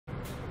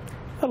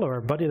Hello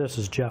everybody, this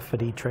is Jeff at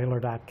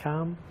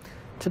etrailer.com.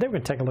 Today we're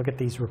going to take a look at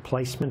these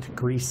replacement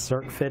grease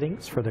Zerk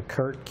fittings for the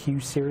CURT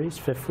Q-series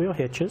fifth wheel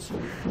hitches.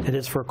 It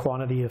is for a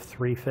quantity of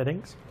 3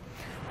 fittings.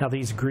 Now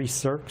these grease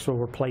Zerks will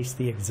replace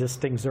the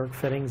existing Zerk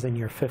fittings in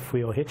your fifth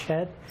wheel hitch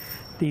head.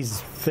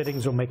 These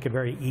fittings will make it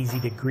very easy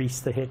to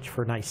grease the hitch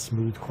for nice,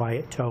 smooth,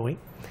 quiet towing.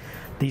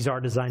 These are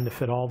designed to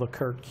fit all the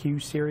CURT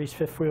Q-series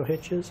fifth wheel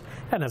hitches,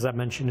 and as I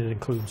mentioned, it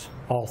includes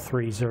all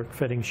 3 Zerk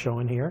fittings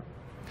shown here.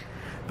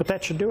 But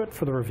that should do it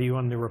for the review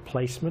on the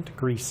replacement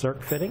grease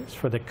Zerk fittings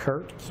for the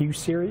CURT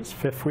Q-series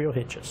fifth wheel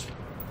hitches.